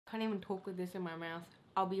Can't even talk with this in my mouth.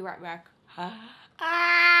 I'll be right back. Hi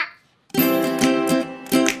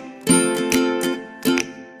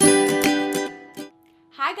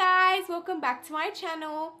guys, welcome back to my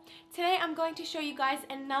channel. Today I'm going to show you guys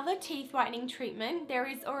another teeth whitening treatment. There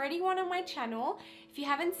is already one on my channel. If you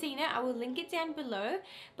haven't seen it, I will link it down below.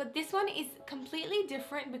 But this one is completely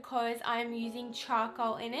different because I'm using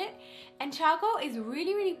charcoal in it. And charcoal is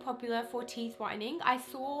really popular for teeth whitening. I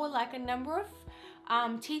saw like a number of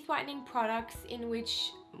teeth whitening products in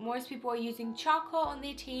which most people are using charcoal on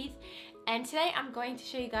their teeth, and today I'm going to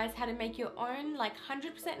show you guys how to make your own like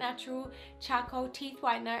 100% natural charcoal teeth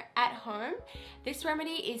whitener at home. This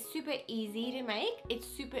remedy is super easy to make, it's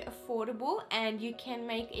super affordable, and you can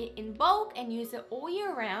make it in bulk and use it all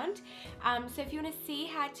year round. So if you want to see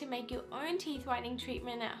how to make your own teeth whitening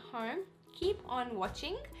treatment at home, keep on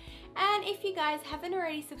watching. And if you guys haven't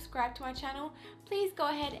already subscribed to my channel, please go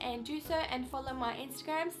ahead and do so and follow my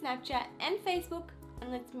Instagram, Snapchat and Facebook, and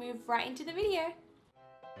let's move right into the video.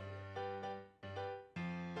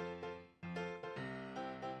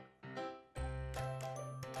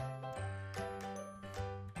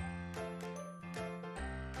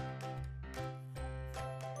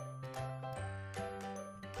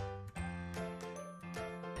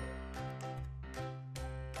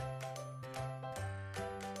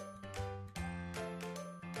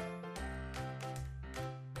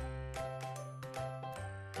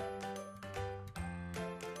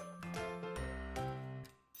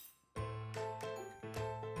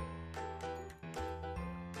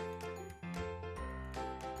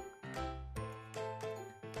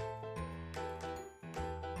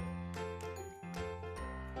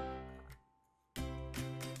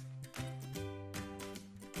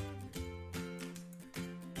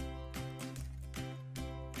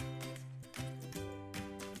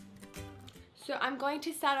 So I'm going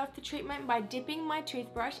to start off the treatment by dipping my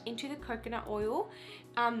toothbrush into the coconut oil.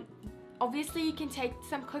 Obviously you can take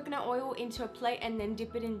some coconut oil into a plate and then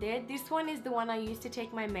dip it in there. This one is the one I use to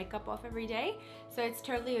take my makeup off every day, so it's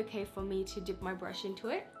totally okay for me to dip my brush into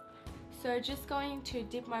it. So just going to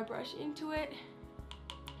dip my brush into it,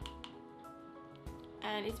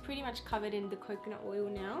 and it's pretty much covered in the coconut oil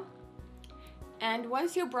now. And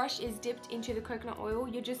once your brush is dipped into the coconut oil,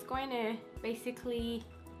 you're just going to basically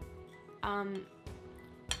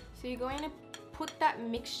so you're going to put that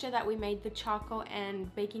mixture that we made, the charcoal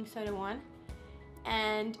and baking soda on,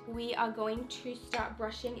 and we are going to start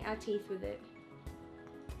brushing our teeth with it.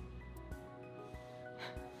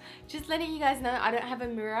 Just letting you guys know, I don't have a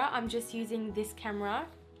mirror, I'm just using this camera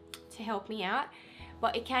to help me out,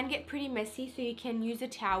 but it can get pretty messy, so you can use a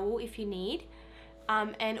towel if you need.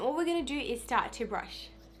 And all we're going to do is start to brush.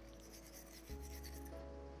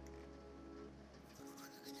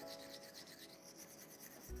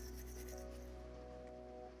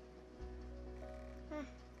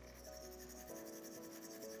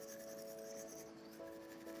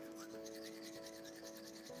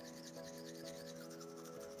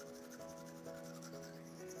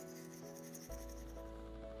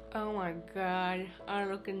 Oh my god, I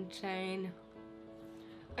look insane.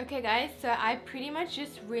 Okay guys, so I pretty much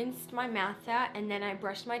just rinsed my mouth out and then I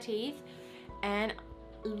brushed my teeth, and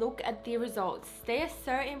look at the results. They are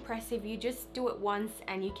so impressive. You just do it once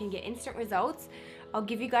and you can get instant results. I'll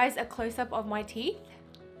give you guys a close-up of my teeth.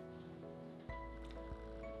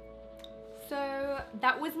 So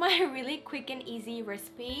that was my really quick and easy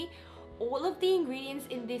recipe. All of the ingredients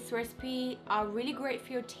in this recipe are really great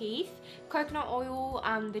for your teeth. Coconut oil,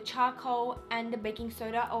 the charcoal and the baking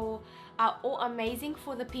soda are all amazing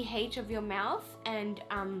for the pH of your mouth and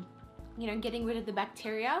you know, getting rid of the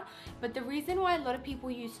bacteria. But the reason why a lot of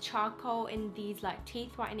people use charcoal in these like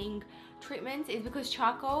teeth whitening treatments is because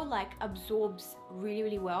charcoal like absorbs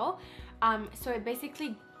really well. So it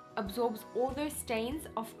basically absorbs all those stains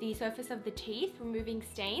off the surface of the teeth, removing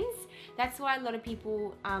stains. That's why a lot of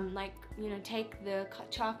people like, you know, take the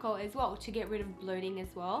charcoal as well to get rid of bloating as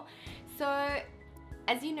well. So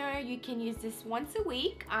as you know, you can use this once a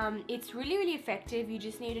week. It's really effective. You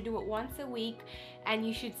just need to do it once a week and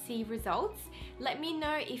you should see results. Let me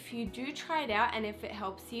know if you do try it out and if it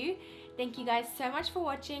helps you. Thank you guys so much for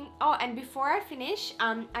watching. Oh, and before I finish,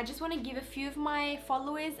 I just want to give a few of my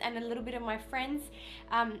followers and a little bit of my friends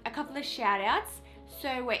a couple of shout outs.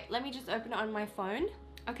 So wait, let me just open it on my phone.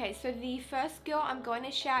 Okay, so the first girl I'm going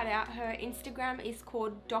to shout out, her Instagram is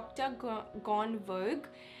called Dr. Gone Vogue.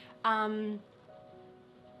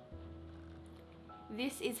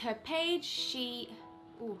 This is her page.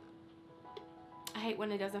 I hate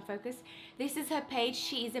when it doesn't focus. This is her page.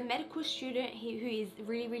 She is a medical student who is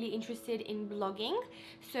really interested in blogging.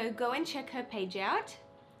 So go and check her page out.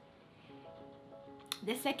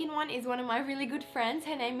 The second one is one of my really good friends.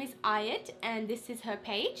 Her name is Ayat, and this is her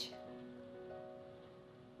page.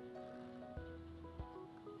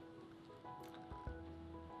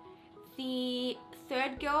 The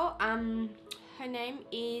third girl, her name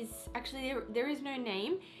is, actually there is no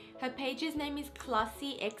name. Her page's name is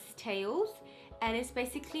Classy X Tales, and it's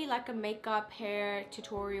basically like a makeup hair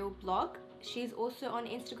tutorial blog. She's also on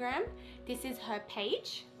Instagram. This is her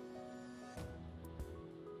page.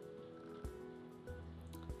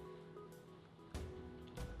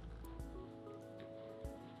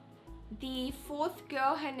 The fourth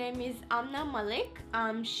girl, her name is Amna Malik.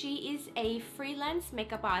 She is a freelance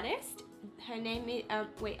makeup artist. Her name is,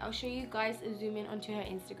 wait, I'll show you guys a zoom in onto her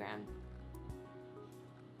Instagram.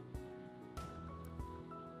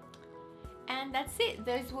 And that's it.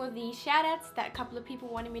 Those were the shout outs that a couple of people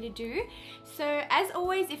wanted me to do. So as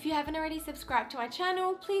always, if you haven't already subscribed to my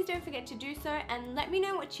channel, please don't forget to do so, and let me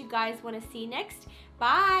know what you guys want to see next.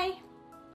 Bye!